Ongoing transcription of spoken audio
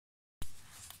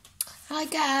Hi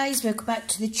guys, welcome back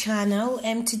to the channel.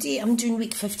 Today I'm doing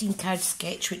week 15 card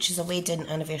sketch, which is a wedding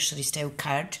anniversary style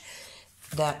card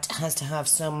that has to have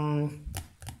some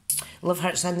love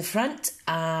hearts on the front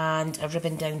and a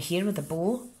ribbon down here with a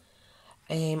bow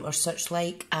or such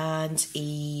like, and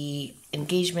a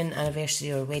engagement,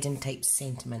 anniversary or wedding type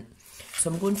sentiment. So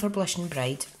I'm going for Blushing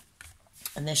Bride,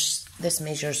 and this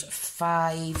measures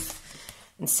 5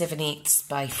 7/8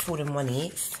 by 4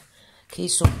 1/8. Okay,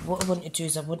 so what I want to do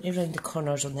is I want to round the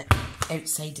corners on the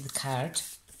outside of the card.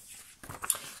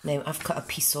 Now I've cut a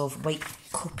piece of white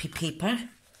copy paper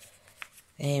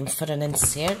for an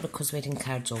insert, because wedding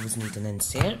cards always need an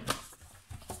insert.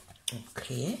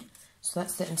 Okay, so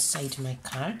that's the inside of my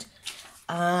card.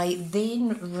 I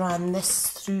then ran this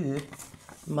through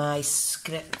my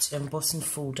script embossing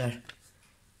folder,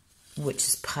 which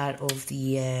is part of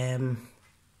the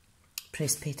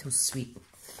Pressed Petals suite.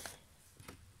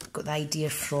 Got the idea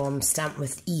from Stamp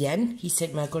with Ian. He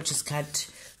sent me a gorgeous card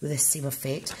with this same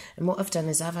effect, and what I've done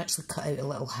is I've actually cut out a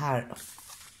little heart,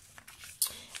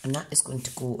 and that is going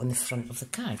to go on the front of the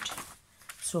card.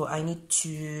 So I need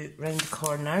to round the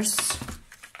corners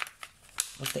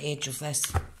of the edge of this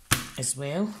as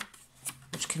well,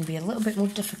 which can be a little bit more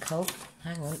difficult.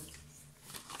 Hang on.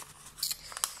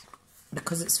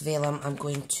 Because it's vellum, I'm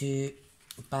going to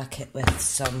back it with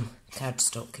some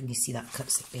cardstock, and you see that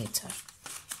cuts it better.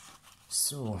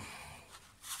 So,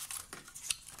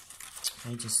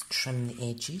 I just trim the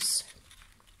edges.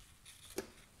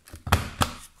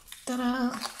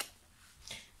 Ta-da!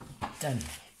 Done.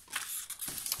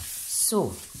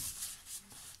 So,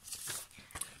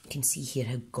 you can see here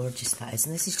how gorgeous that is,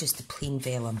 and this is just the plain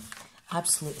vellum.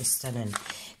 Absolutely stunning.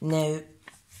 Now,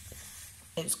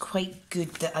 it's quite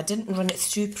good that I didn't run it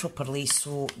through properly,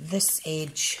 so this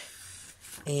edge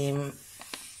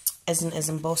isn't as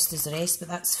embossed as the rest, but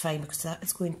that's fine because that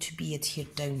is going to be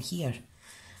adhered down here.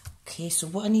 Okay, so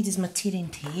what I need is my tearing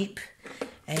tape,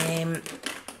 and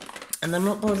I'm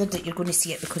not bothered that you're going to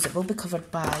see it because it will be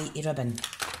covered by a ribbon.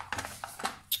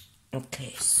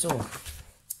 Okay, so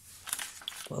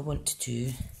what I want to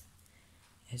do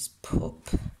is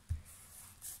pop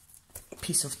a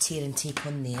piece of tearing tape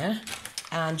on there,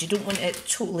 and you don't want it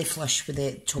totally flush with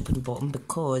the top and bottom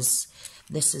because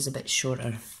this is a bit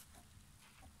shorter.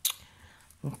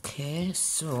 Okay,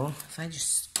 so if I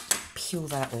just peel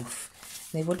that off,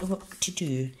 now what I want to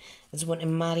do is I want to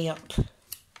marry up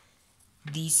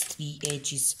these 3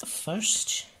 edges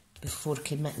first before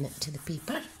committing it to the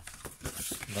paper,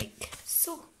 like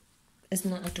so. Isn't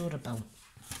that adorable?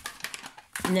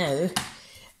 Now,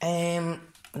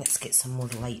 let's get some more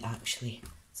light actually.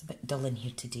 It's a bit dull in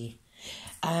here today.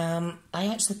 I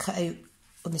actually cut out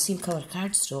on the same colour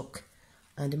cardstock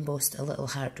and embossed a little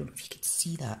heart. Don't know if you could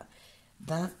see that.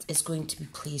 That is going to be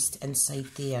placed inside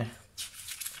there.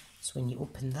 So when you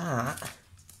open that,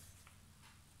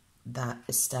 that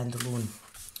is standalone.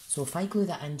 So if I glue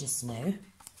that in just now,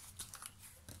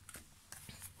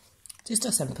 just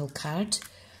a simple card.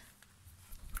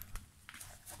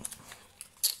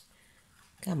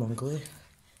 Come on, glue.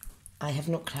 I have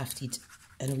not crafted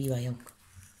in a wee while.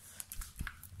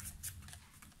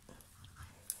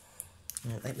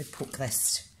 Right, let me poke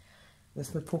this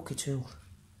with my pokey tool.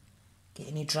 Get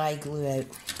any dry glue out.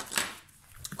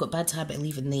 I've got a bad habit of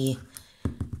leaving the...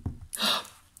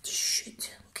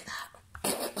 Shit, look at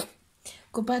that.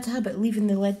 Got a bad habit of leaving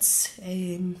the lids,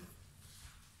 the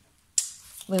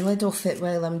lid off it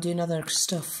while I'm doing other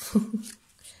stuff.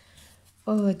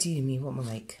 Oh dear me, what am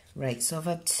I like? Right, so I've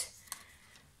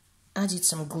added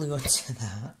some glue onto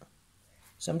that.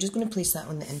 So I'm just going to place that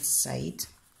on the inside.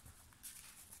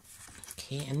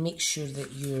 Okay, and make sure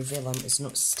that your vellum is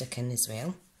not sticking as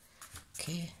well.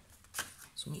 Okay,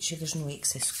 so make sure there's no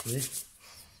excess glue.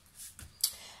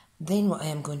 Then what I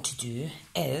am going to do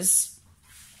is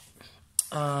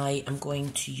I am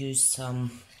going to use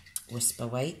some Whisper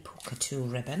White Polka Tool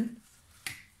ribbon.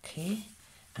 Okay,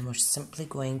 and we're simply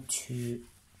going to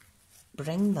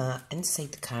bring that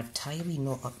inside the card, tie a wee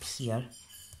knot up here.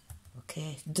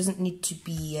 Okay, it doesn't need to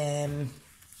be,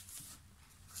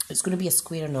 it's going to be a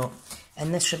square knot,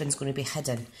 and this ribbon's going to be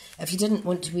hidden. If you didn't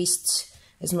want to waste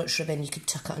as much ribbon, you could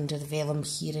tuck it under the vellum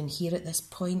here and here at this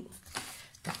point.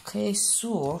 Okay,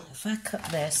 so if I cut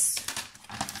this,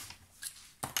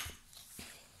 I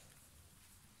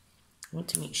want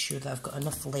to make sure that I've got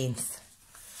enough length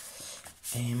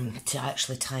to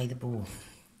actually tie the bow.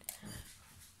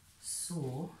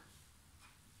 So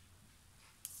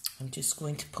I'm just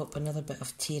going to pop another bit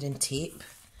of tearing tape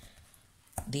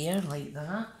there, like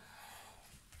that.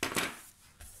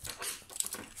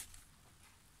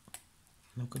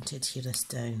 I'm going to adhere this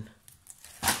down.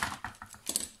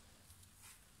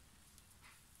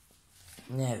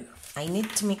 Now, I need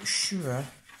to make sure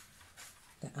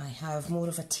that I have more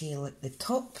of a tail at the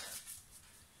top,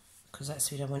 because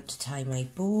that's where I want to tie my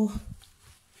bow.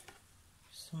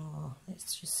 So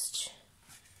let's just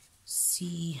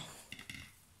see.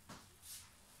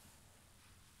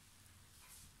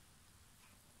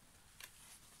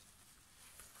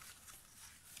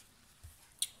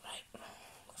 Right,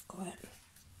 I've got it.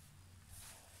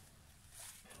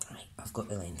 Right, I've got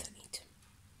the length I need.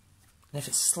 And if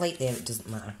it's slight there, it doesn't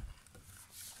matter.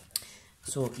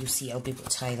 So you'll see I'll be able to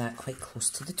tie that quite close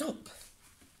to the top,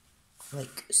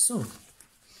 like so.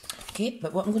 Okay,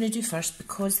 but what I'm going to do first,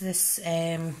 because this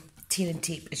tearing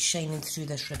tape is shining through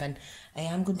this ribbon, I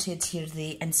am going to adhere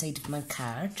the inside of my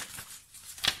card.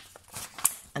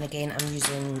 And again, I'm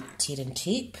using tearing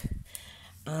tape.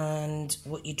 And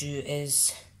what you do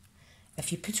is,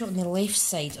 if you put it on the left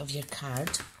side of your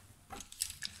card,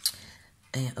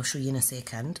 I'll show you in a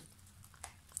second.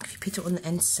 If you put it on the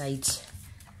inside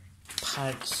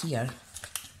part here,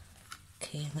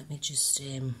 okay, let me just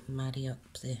marry up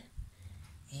the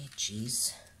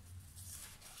edges.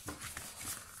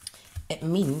 It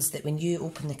means that when you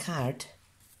open the card,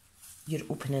 you're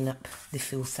opening up the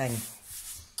full thing.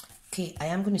 Okay, I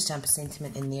am going to stamp a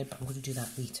sentiment in there, but I'm going to do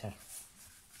that later.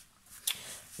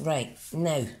 Right,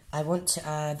 now I want to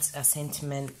add a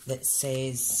sentiment that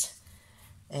says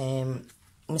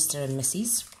Mr. and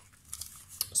Mrs.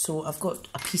 So I've got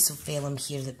a piece of vellum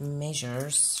here that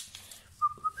measures,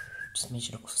 just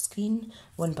measure it off screen,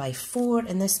 1 by 4,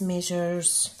 and this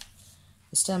measures,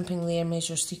 the stamping layer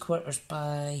measures 3/4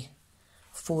 by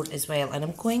 4 as well. And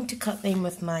I'm going to cut them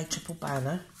with my triple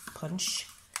banner punch.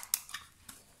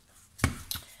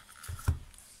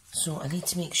 So I need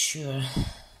to make sure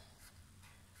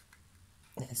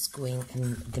that it's going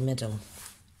in the middle.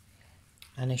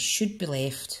 And I should be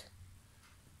left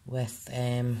with,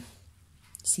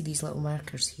 see these little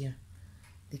markers here?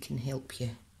 They can help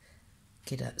you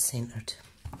get it centred.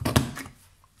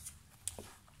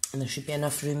 And there should be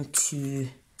enough room to,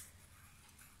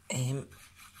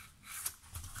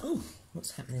 oh,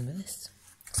 what's happening with this?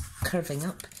 It's curving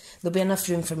up. There'll be enough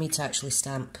room for me to actually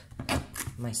stamp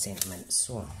my sentiment.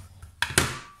 So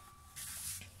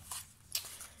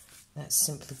that's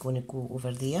simply going to go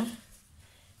over there,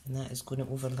 and that is going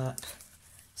to overlap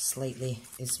slightly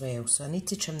as well. So I need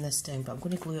to trim this down, but I'm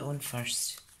going to glue it on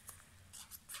first.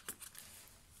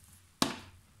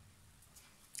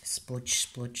 Splodge,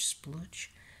 splodge, splodge.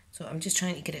 So I'm just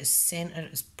trying to get it as centre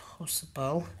as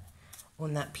possible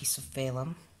on that piece of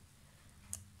vellum.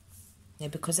 Now,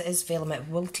 because it is vellum, it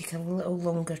will take a little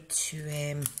longer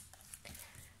to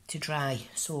dry.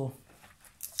 So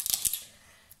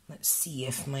let's see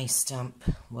if my stamp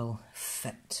will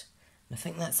fit. I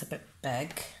think that's a bit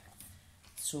big,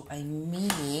 so I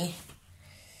may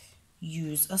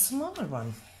use a smaller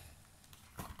one.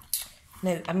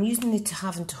 Now, I'm using the To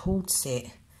Have and To Hold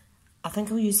set. I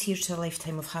think I'll use Here to a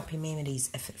Lifetime of Happy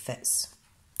Memories if it fits.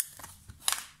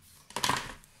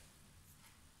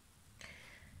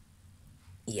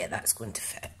 Yeah, that's going to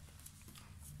fit.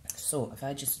 So if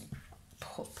I just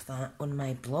pop that on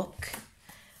my block,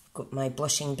 I've got my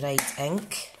Blushing Bride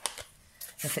ink.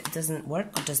 If it doesn't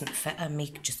work or doesn't fit, I may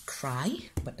just cry,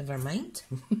 but never mind.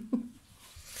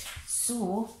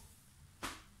 So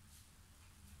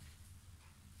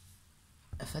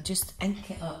if I just ink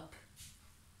it up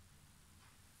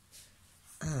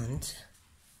and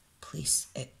place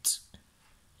it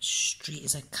straight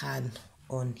as I can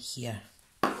on here.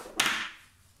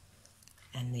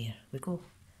 And there we go.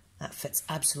 That fits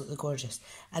absolutely gorgeous.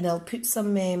 And I'll put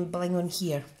some bling on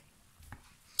here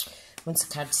once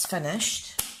the card's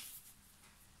finished.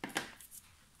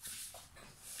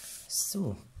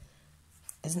 So,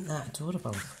 isn't that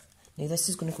adorable? Now this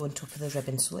is going to go on top of the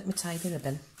ribbon, so let me tie the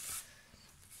ribbon.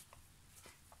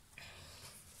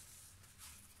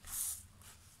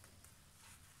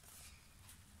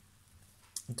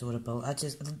 Adorable.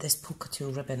 This polka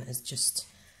tulle ribbon is just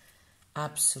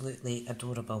absolutely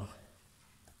adorable.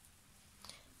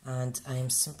 And I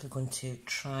am simply going to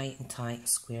try and tie a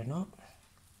square knot.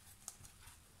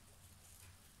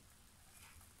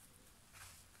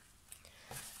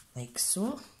 Like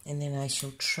so, and then I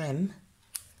shall trim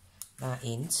that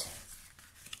end.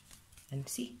 And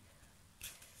see,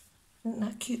 isn't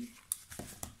that cute?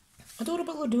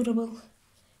 Adorable, adorable.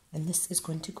 And this is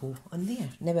going to go on there.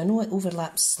 Now I know it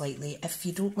overlaps slightly. If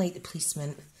you don't like the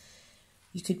placement,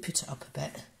 you could put it up a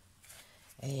bit.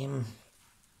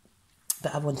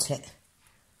 But I want it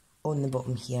on the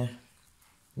bottom here,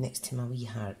 next to my wee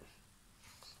heart.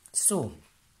 So,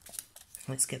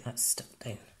 let's get that stuck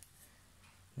down.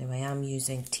 Now I am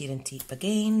using tearing tape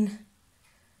again,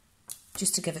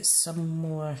 just to give it some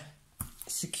more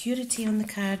security on the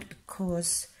card,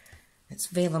 because it's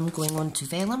vellum going on to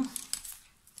vellum.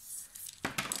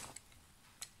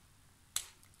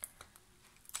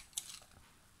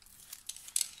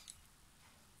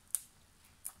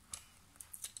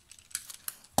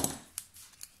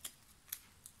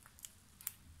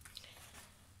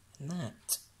 And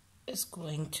that is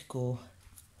going to go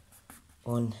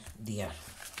on there.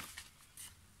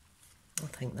 I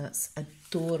think that's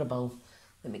adorable.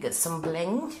 Let me get some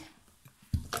bling.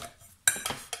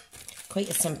 Quite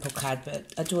a simple card,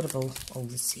 but adorable all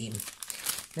the same.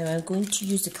 Now I'm going to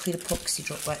use the clear epoxy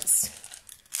droplets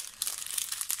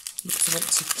because I want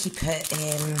to keep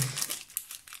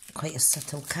it quite a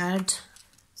subtle card.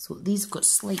 So these have got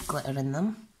slight glitter in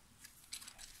them.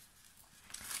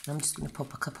 I'm just going to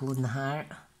pop a couple in the heart.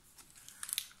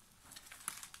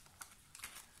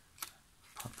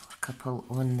 Pop a couple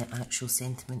on the actual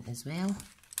sentiment as well.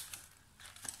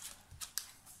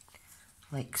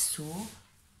 Like so.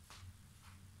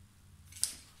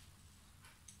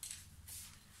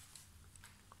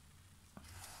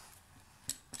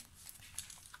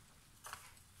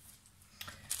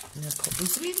 And I'll pop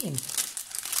these away in.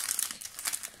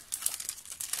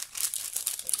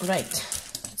 Right,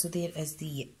 so there is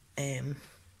the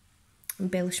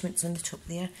embellishments on the top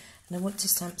there, and I want to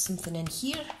stamp something in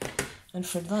here, and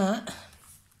for that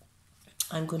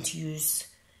I'm going to use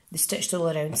the Stitched All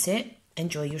Around set,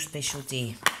 Enjoy Your Special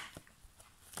Day.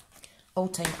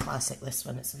 All-time classic, this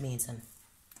one, it's amazing.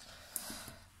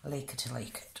 I like it, I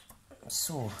like it.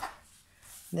 So,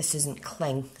 this isn't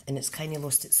cling, and it's kind of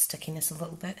lost its stickiness a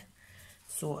little bit,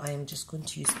 so I'm just going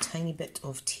to use a tiny bit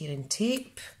of tearing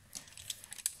tape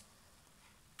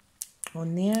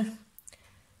on there,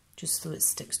 just so it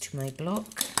sticks to my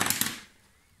block,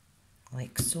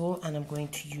 like so. And I'm going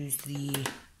to use the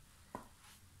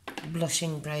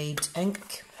Blushing Bride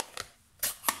ink.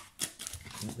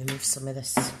 Let me move some of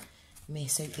this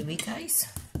mess out the way, guys.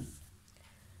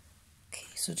 Okay,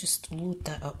 so just load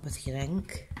that up with your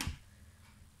ink.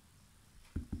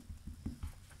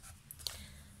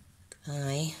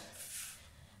 I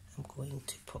am going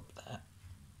to pop that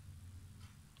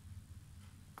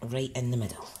right in the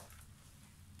middle,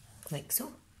 like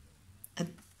so.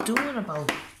 Adorable.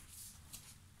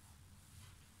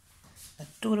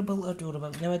 Adorable,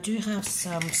 adorable. Now I do have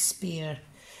some spare,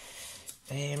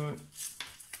 I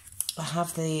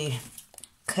have the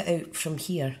cut out from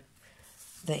here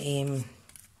that I'm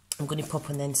going to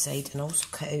pop on the inside, and also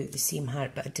cut out the same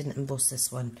heart, but I didn't emboss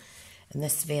this one. And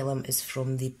this vellum is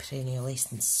from the Perennial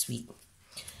Essence suite,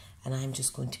 and I'm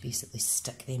just going to basically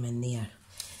stick them in there.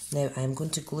 Now I'm going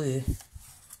to glue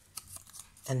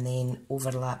and then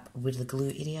overlap where the glue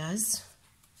area is.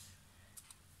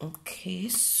 Okay,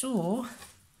 so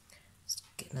just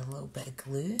getting a little bit of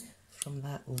glue from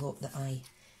that lot that I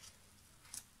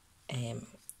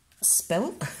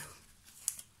spilt,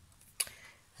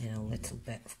 and a little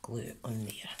bit of glue on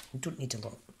there. You don't need a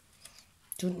lot.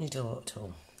 Don't need a lot at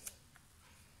all.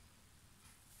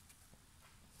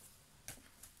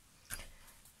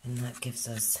 And that gives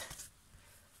us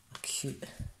a cute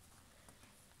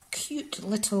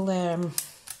little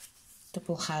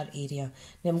double heart area.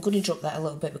 Now I'm going to drop that a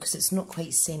little bit because it's not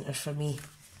quite centre for me,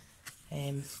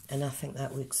 and I think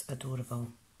that looks adorable.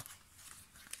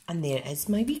 And there is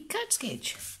my wee card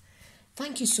sketch.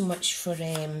 Thank you so much for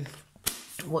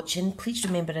watching. Please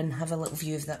remember and have a little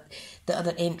view of that, the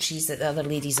other entries that the other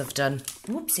ladies have done.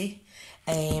 Whoopsie.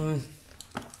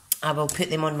 I will put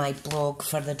them on my blog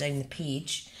further down the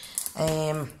page.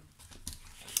 And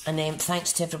then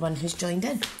thanks to everyone who's joined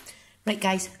in. Right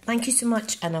guys, thank you so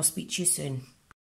much, and I'll speak to you soon.